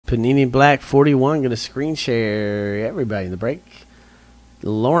Panini Black 41. Going to screen share everybody in the break.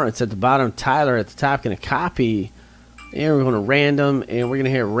 Lawrence at the bottom. Tyler at the top. Going to copy. And we're going to random. And we're going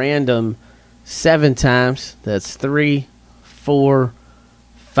to hit random 7 times. That's 3, 4,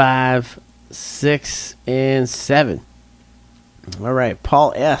 5, 6, and 7. All right.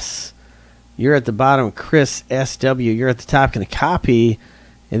 Paul S. You're at the bottom. Chris SW. You're at the top. Going to copy.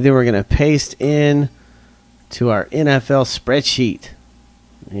 And then we're going to paste in to our NFL spreadsheet.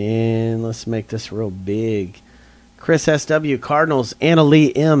 And let's make this real big. Chris SW, Cardinals. Anna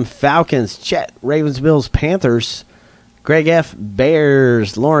Lee M, Falcons. Chet, Ravens, Bills, Panthers. Greg F,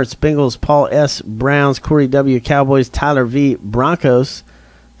 Bears. Lawrence, Bengals. Paul S, Browns. Corey W, Cowboys. Tyler V, Broncos.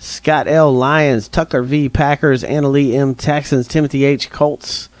 Scott L, Lions. Tucker V, Packers. Anna Lee M, Texans. Timothy H,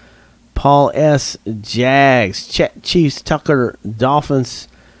 Colts. Paul S, Jags. Chet, Chiefs. Tucker, Dolphins.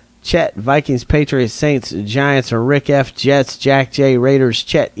 Chet, Vikings, Patriots, Saints, Giants, or Rick F, Jets, Jack J, Raiders,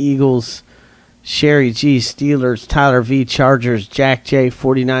 Chet, Eagles, Sherry G, Steelers, Tyler V, Chargers, Jack J,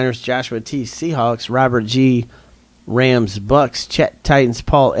 49ers, Joshua T, Seahawks, Robert G, Rams, Bucks, Chet, Titans,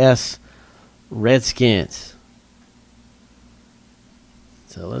 Paul S, Redskins.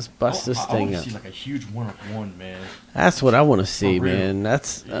 So let's bust this thing up. I want to see like a huge one-of-one, man. That's what I want to see, man.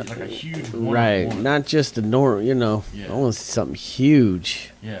 That's like a huge one-of-one. Right, not just a normal, Yeah. I want to see something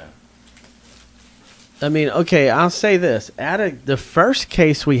huge. Yeah. I mean, okay, I'll say this. Out of the first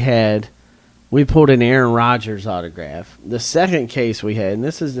case we had, we pulled an Aaron Rodgers autograph. The second case we had, and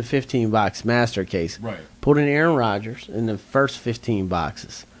this is the 15-box master case, right, pulled an Aaron Rodgers in the first 15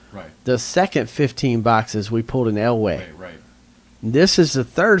 boxes. Right. The second 15 boxes, we pulled an Elway. Right. This is the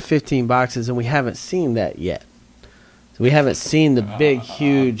third 15 boxes, and we haven't seen that yet. So we haven't seen the big,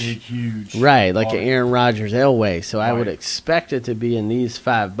 huge, right, like an Aaron Rodgers Elway. So I would expect it to be in these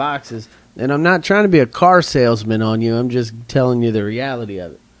 5 boxes. And I'm not trying to be a car salesman on you. I'm just telling you the reality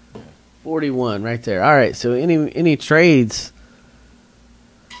of it. 41 right there. All right, so any trades?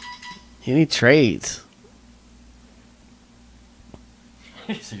 Any trades?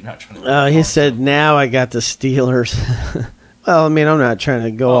 So you're not trying to he said, now I got the Steelers. Well, I mean, I'm not trying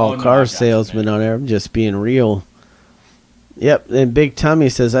to go car salesman on there. I'm just being real. Yep, and Big Tummy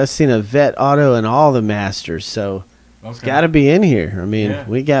says, I've seen a vet auto in all the Masters, so it's got to be in here. I mean,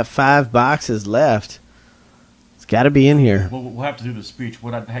 we got 5 boxes left. It's got to be in here. Well, we'll have to do the speech.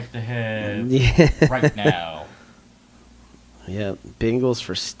 What I'd like to have right now. Yep, Bengals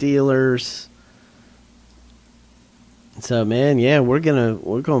for Steelers. So, man, yeah, we're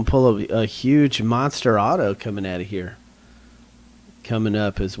gonna pull a huge monster auto coming out of here. Coming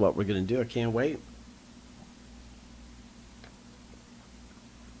up is what we're going to do. I can't wait.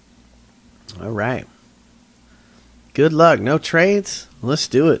 All right. Good luck. No trades? Let's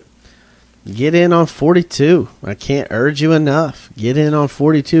do it. Get in on 42. I can't urge you enough. Get in on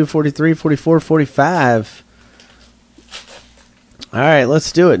 42, 43, 44, 45. All right,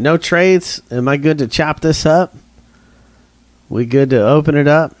 let's do it. No trades. Am I good to chop this up? We good to open it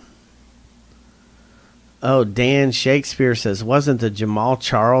up? Oh, Dan Shakespeare says, wasn't the Jamal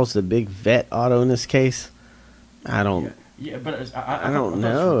Charles the big vet auto in this case? I don't. Yeah, but I don't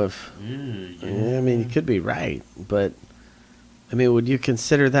know if. Yeah, I mean, you could be right, but I mean, would you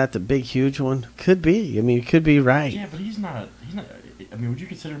consider that the big, huge one? Could be. I mean, you could be right. Yeah, but he's not. I mean, would you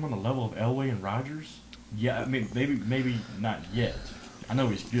consider him on the level of Elway and Rodgers? Yeah, I mean, maybe not yet. I know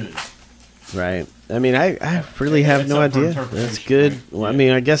he's good. Right. I mean, I really have no idea. That's good. Right? Well, yeah. I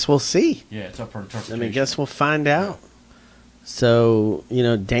mean, I guess we'll see. Yeah, it's up for interpretation. I mean, I guess we'll find out. So,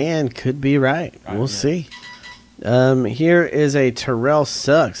 Dan could be right. We'll see. Here is a Terrell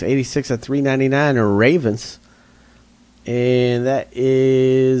Suggs, 86/399 Ravens. And that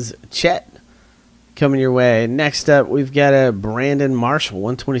is Chet coming your way. Next up, we've got a Brandon Marshall,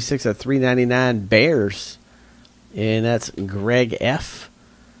 126/399 Bears. And that's Greg F.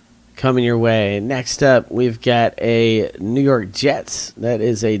 coming your way. Next up, we've got a New York Jets. That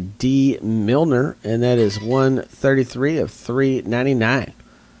is a D. Milner, and that is 133/399.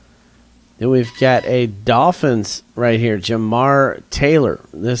 Then we've got a Dolphins right here, Jamar Taylor.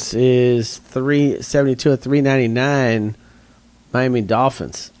 This is 372/399 Miami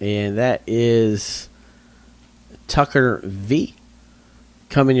Dolphins, and that is Tucker V.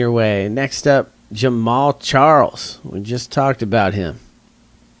 coming your way. Next up, Jamal Charles. We just talked about him.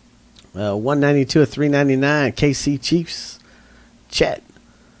 192/399 KC Chiefs. Chet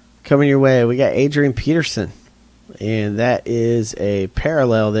coming your way. We got Adrian Peterson, and that is a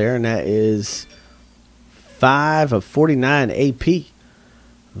parallel there, and that is 5/49 AP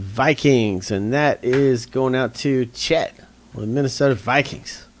Vikings, and that is going out to Chet with Minnesota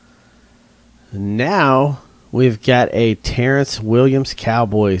Vikings. Now We've got a Terrence Williams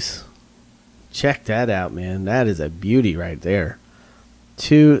Cowboys. Check that out, man. That is a beauty right there.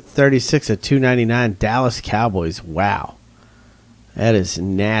 236 of 299 Dallas Cowboys. Wow. That is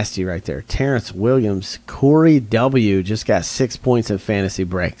nasty right there. Terrence Williams. Corey W. just got 6 points in fantasy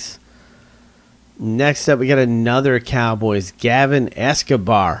breaks. Next up, we got another Cowboys. Gavin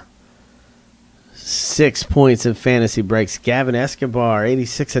Escobar. 6 points in fantasy breaks. Gavin Escobar,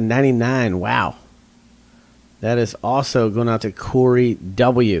 86 of 99. Wow. That is also going out to Corey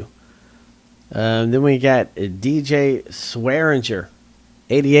W. Then we got DJ Swearinger,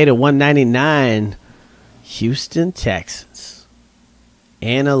 88 of 199. Houston Texans.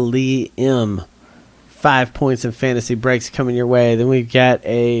 Anna Lee M. 5 points in fantasy breaks coming your way. Then we've got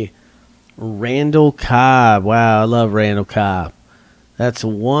a Randall Cobb. Wow, I love Randall Cobb. That's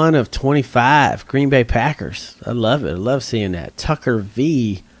 1 of 25. Green Bay Packers. I love it. I love seeing that. Tucker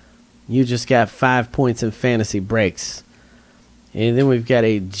V. You just got 5 points in fantasy breaks. And then we've got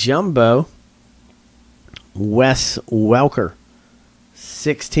a jumbo. Wes Welker.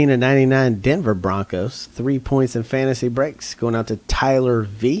 16 of 99 Denver Broncos. 3 points in fantasy breaks. Going out to Tyler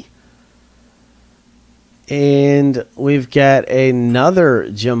V. And we've got another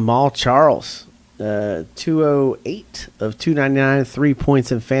Jamal Charles. 208 of 299. 3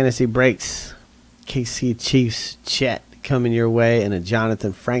 points in fantasy breaks. KC Chiefs Chet coming your way. And a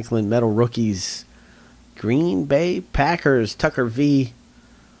Jonathan Franklin Metal Rookies. Green Bay Packers. Tucker V.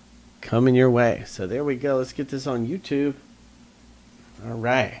 Coming your way. So there we go. Let's get this on YouTube. All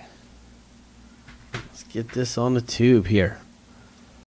right. Let's get this on the tube here.